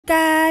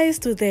guys,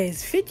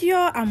 today's video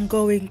I'm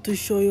going to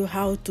show you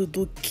how to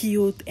do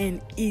cute and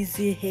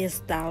easy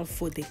hairstyle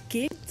for the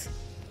kids.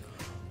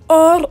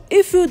 Or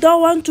if you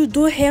don't want to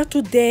do hair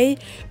today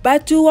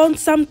but you want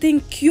something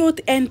cute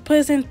and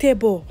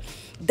presentable,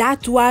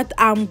 that's what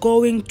I'm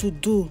going to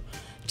do.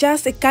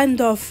 Just a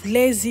kind of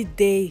lazy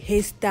day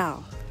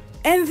hairstyle.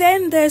 And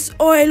then there's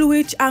oil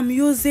which I'm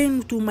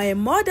using to my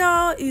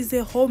model is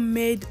a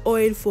homemade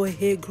oil for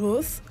hair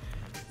growth,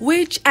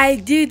 which I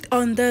did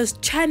on this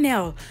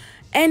channel.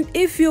 And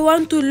if you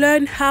want to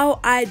learn how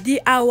I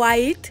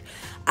DIY it,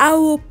 I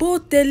will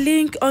put the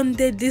link on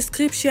the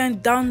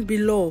description down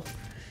below.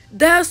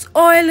 There's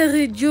oil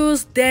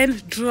reduce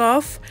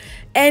dandruff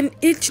and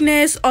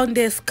itchiness on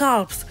the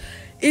scalps.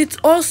 It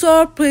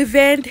also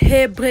prevents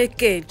hair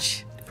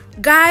breakage.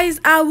 Guys,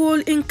 I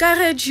will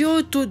encourage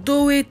you to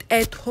do it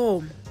at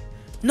home.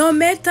 No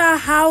matter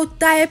how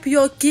tight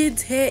your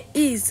kid's hair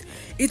is,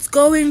 it's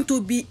going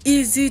to be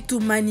easy to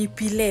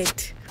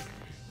manipulate.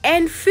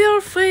 And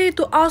feel free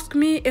to ask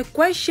me a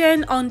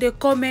question on the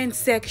comment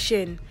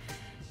section.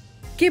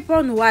 Keep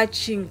on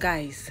watching,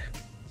 guys.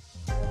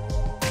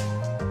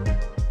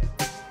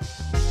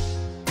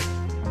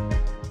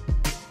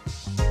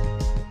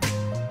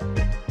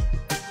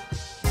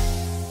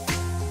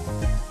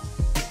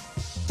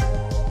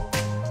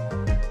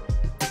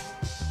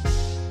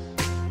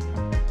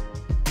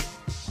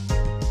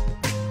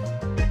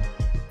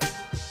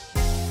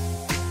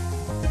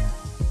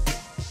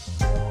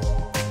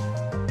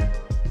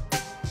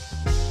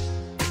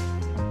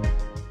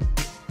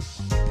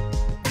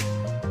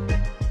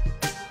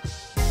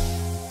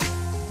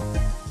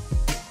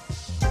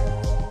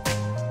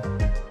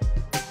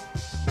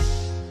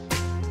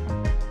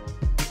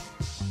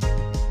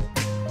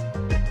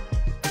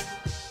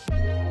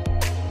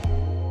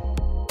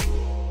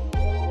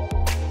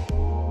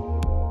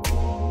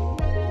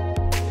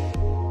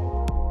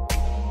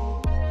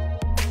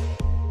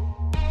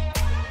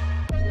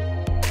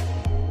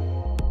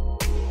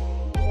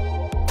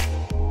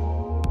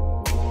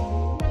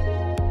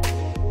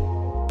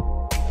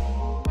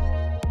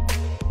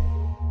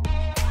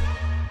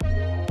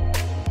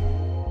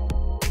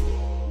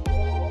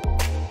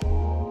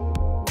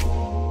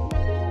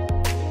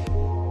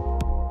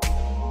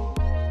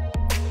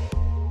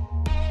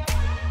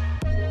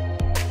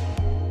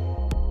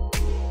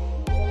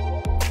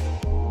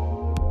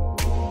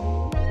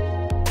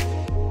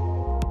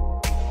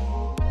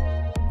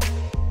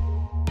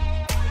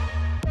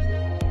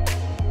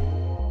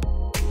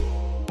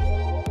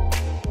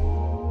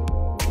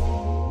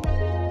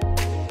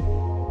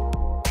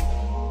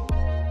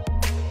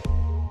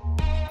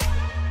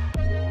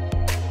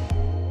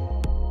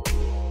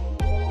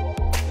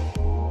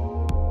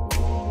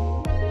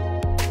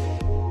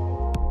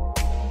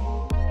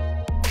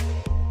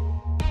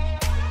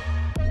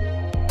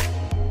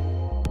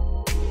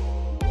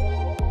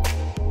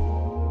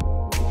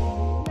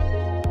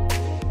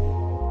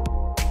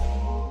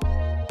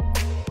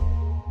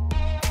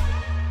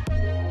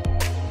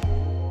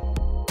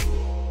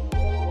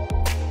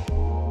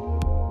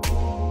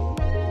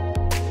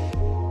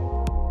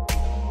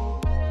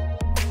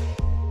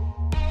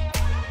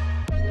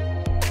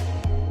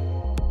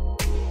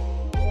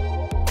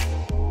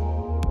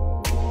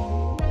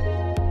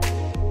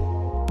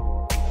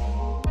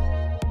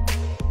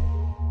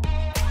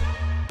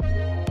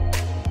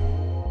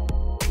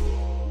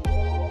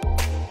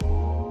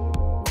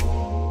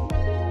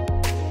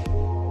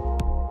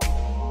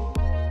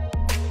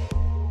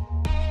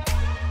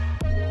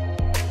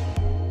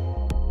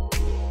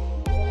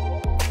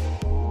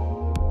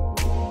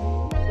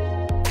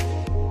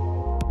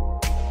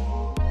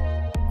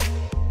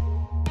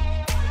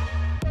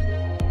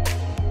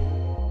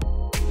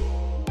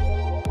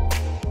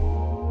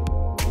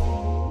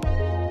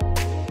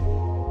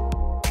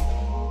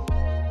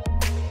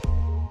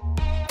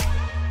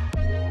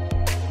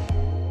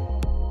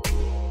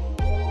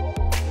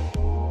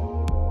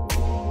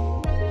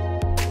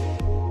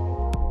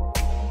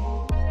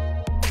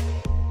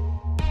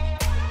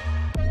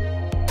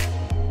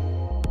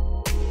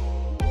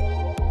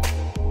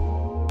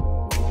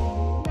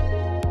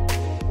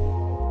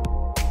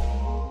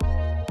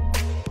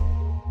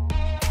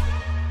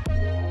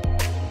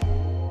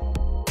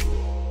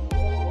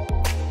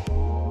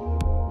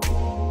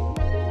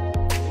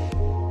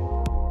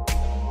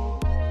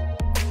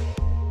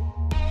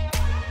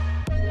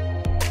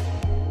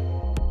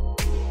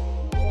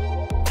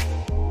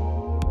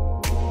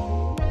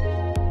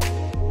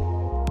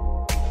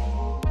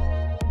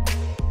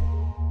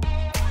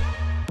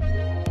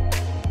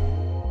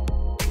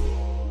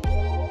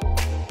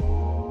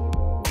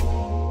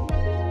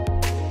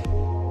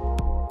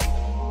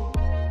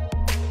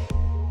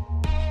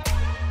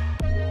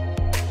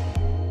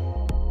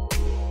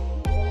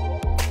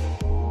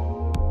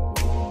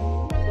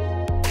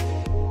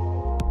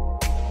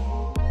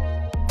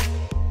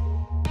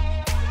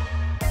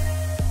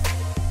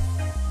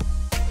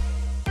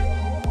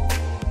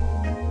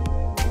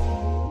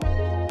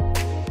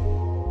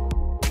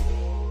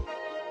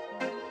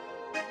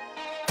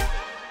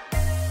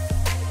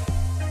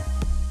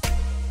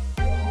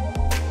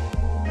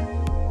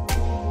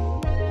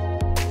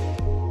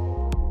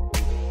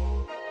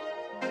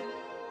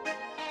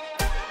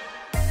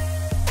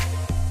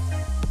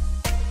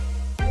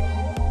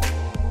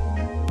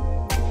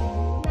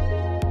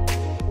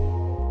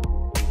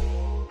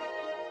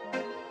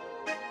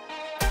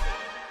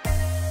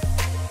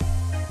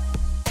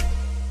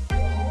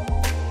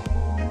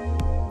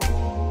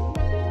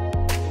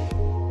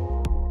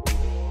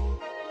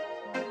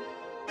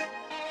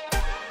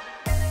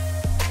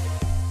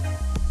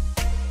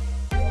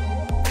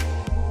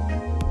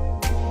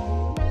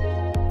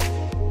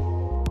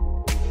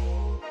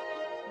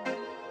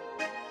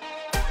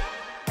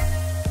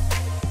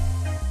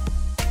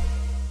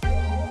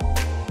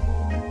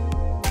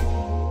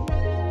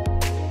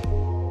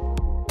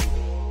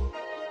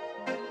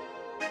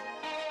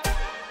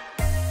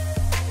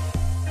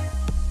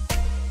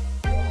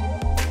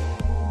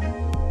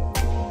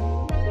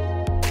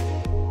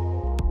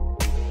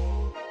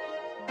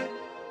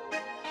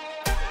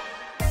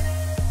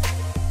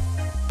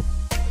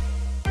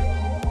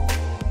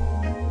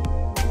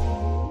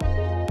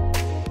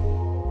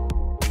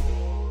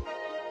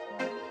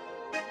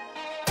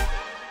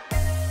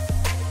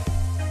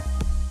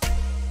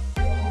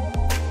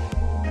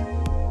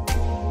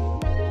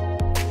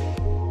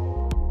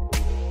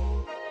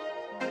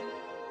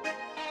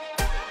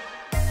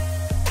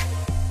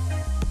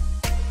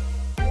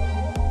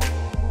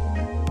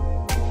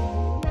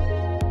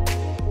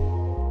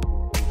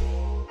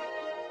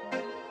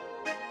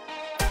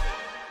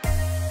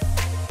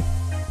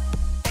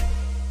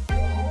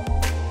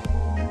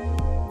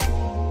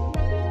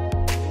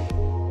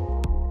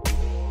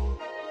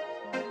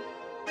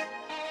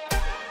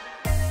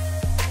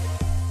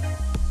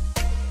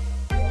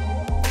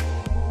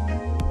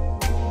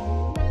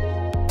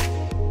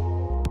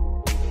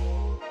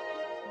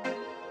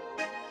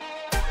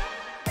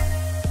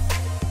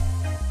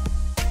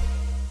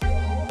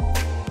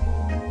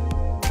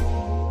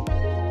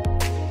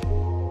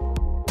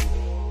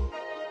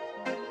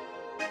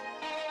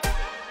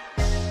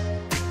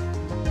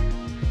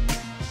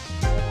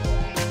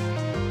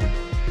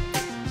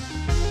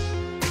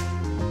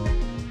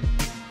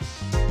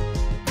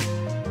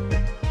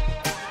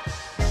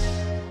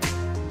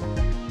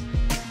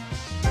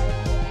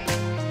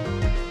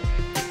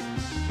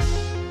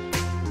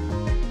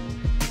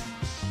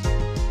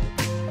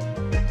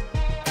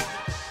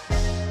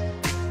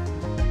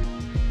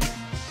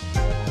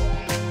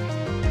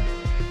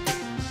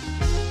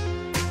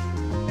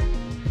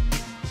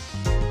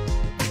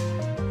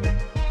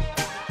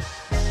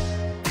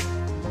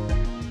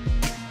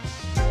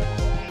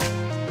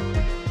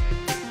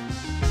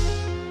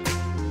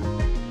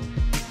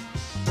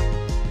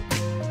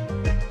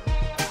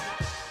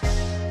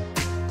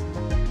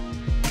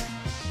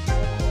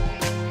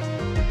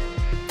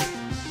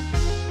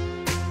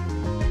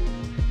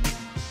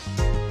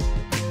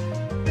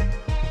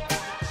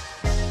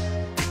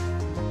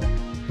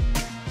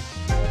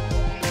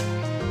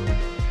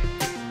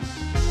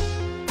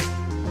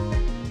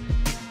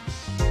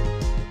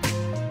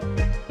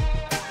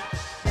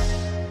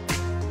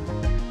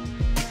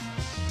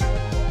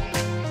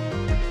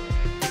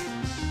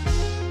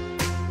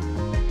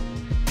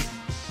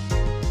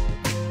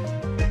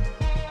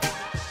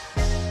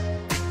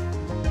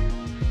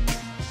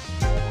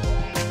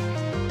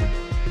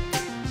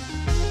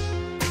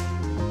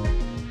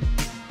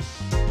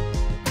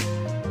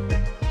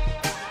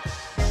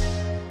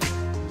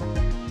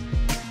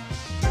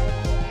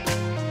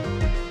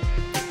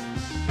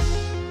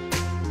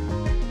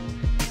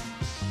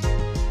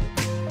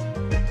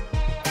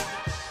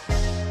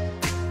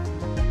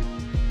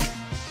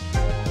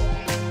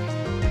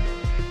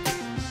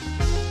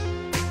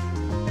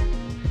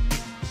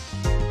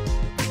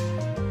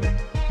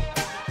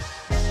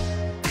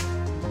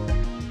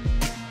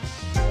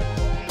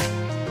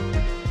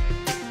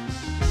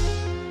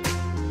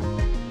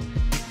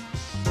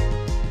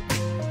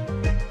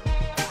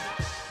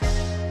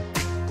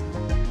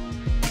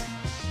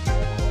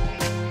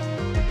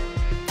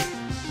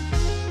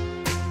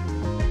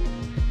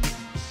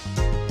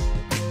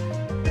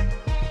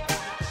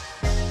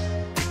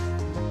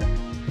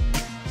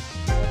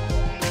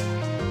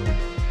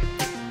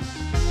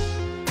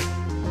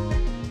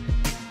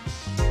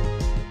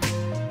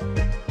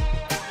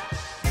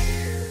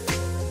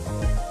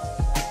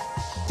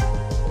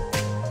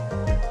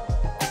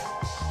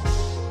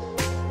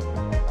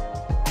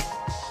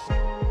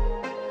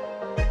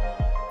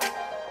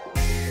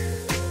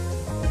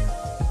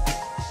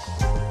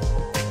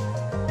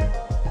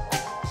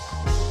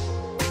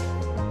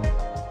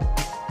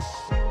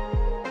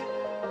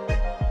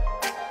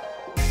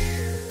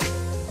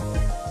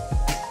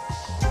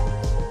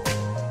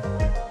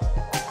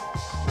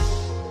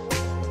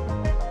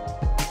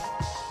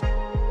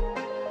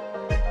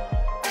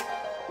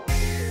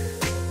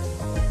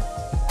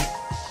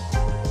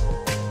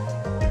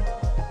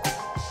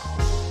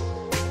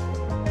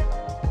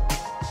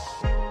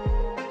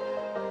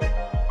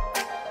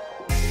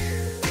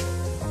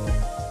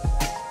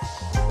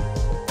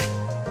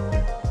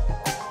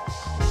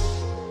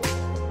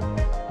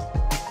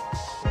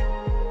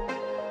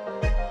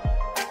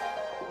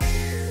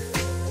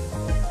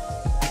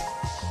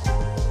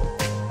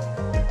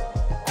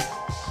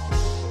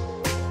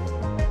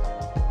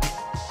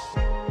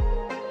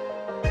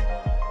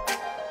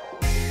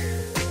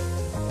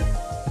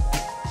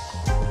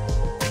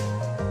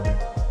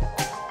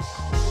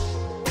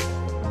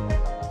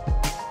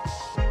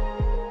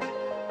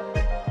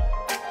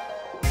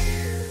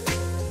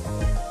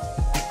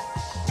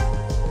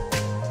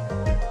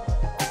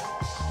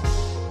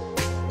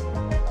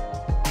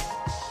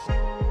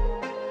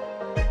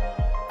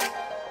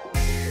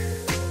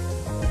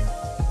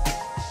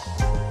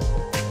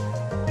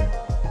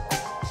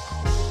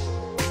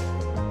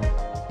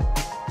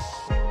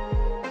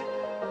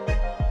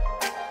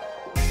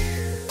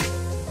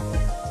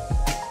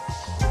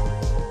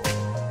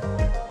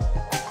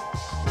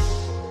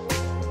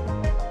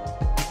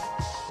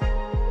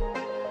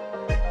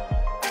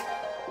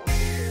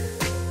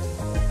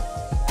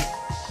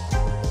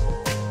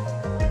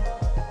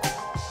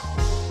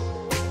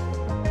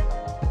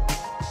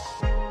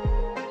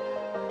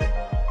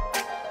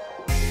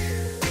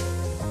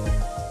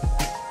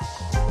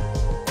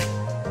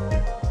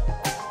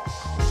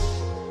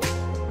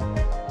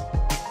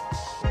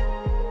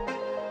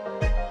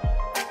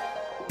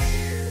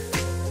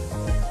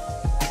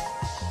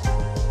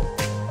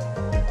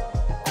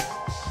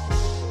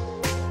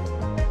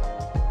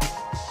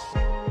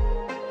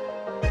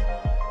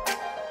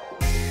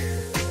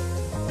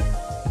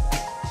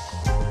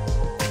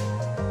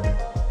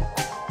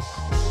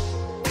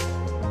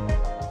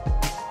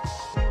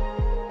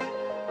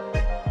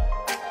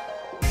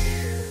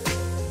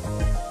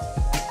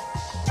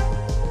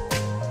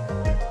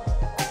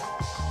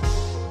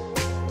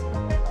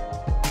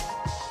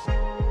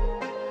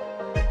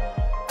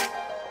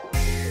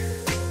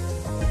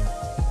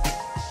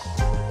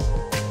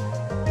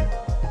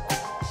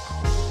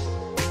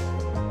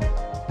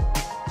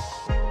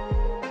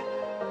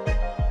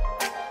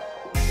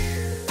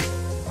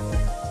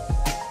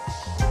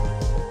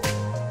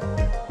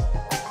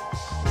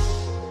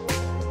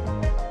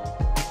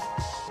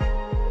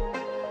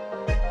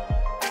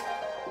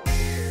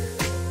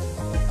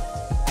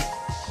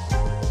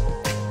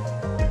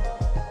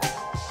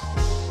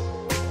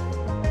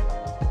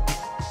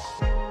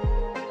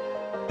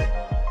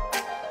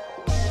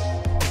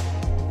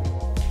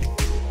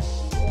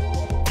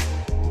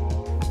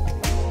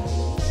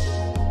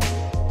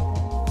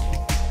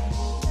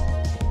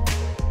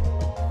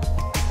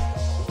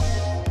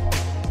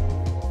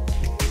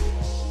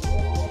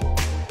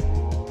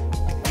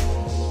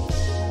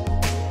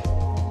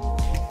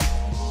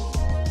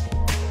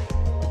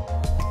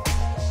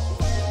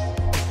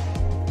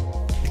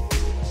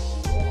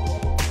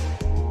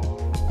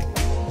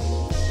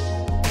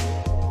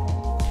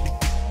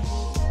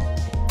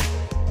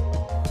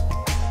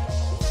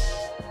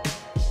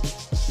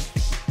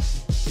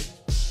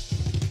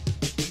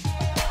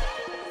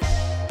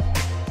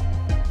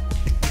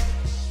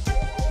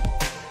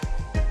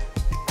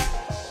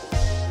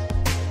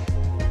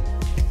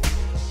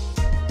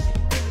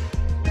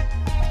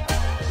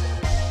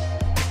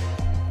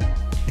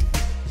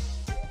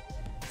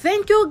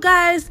 you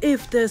guys.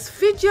 If this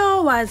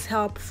video was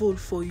helpful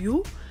for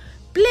you,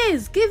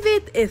 please give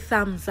it a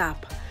thumbs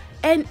up.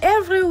 And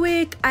every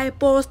week I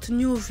post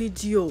new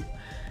video.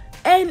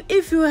 And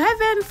if you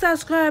haven't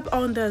subscribed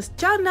on this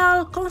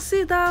channel,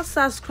 consider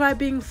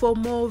subscribing for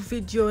more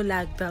video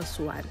like this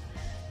one.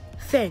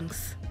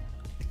 Thanks.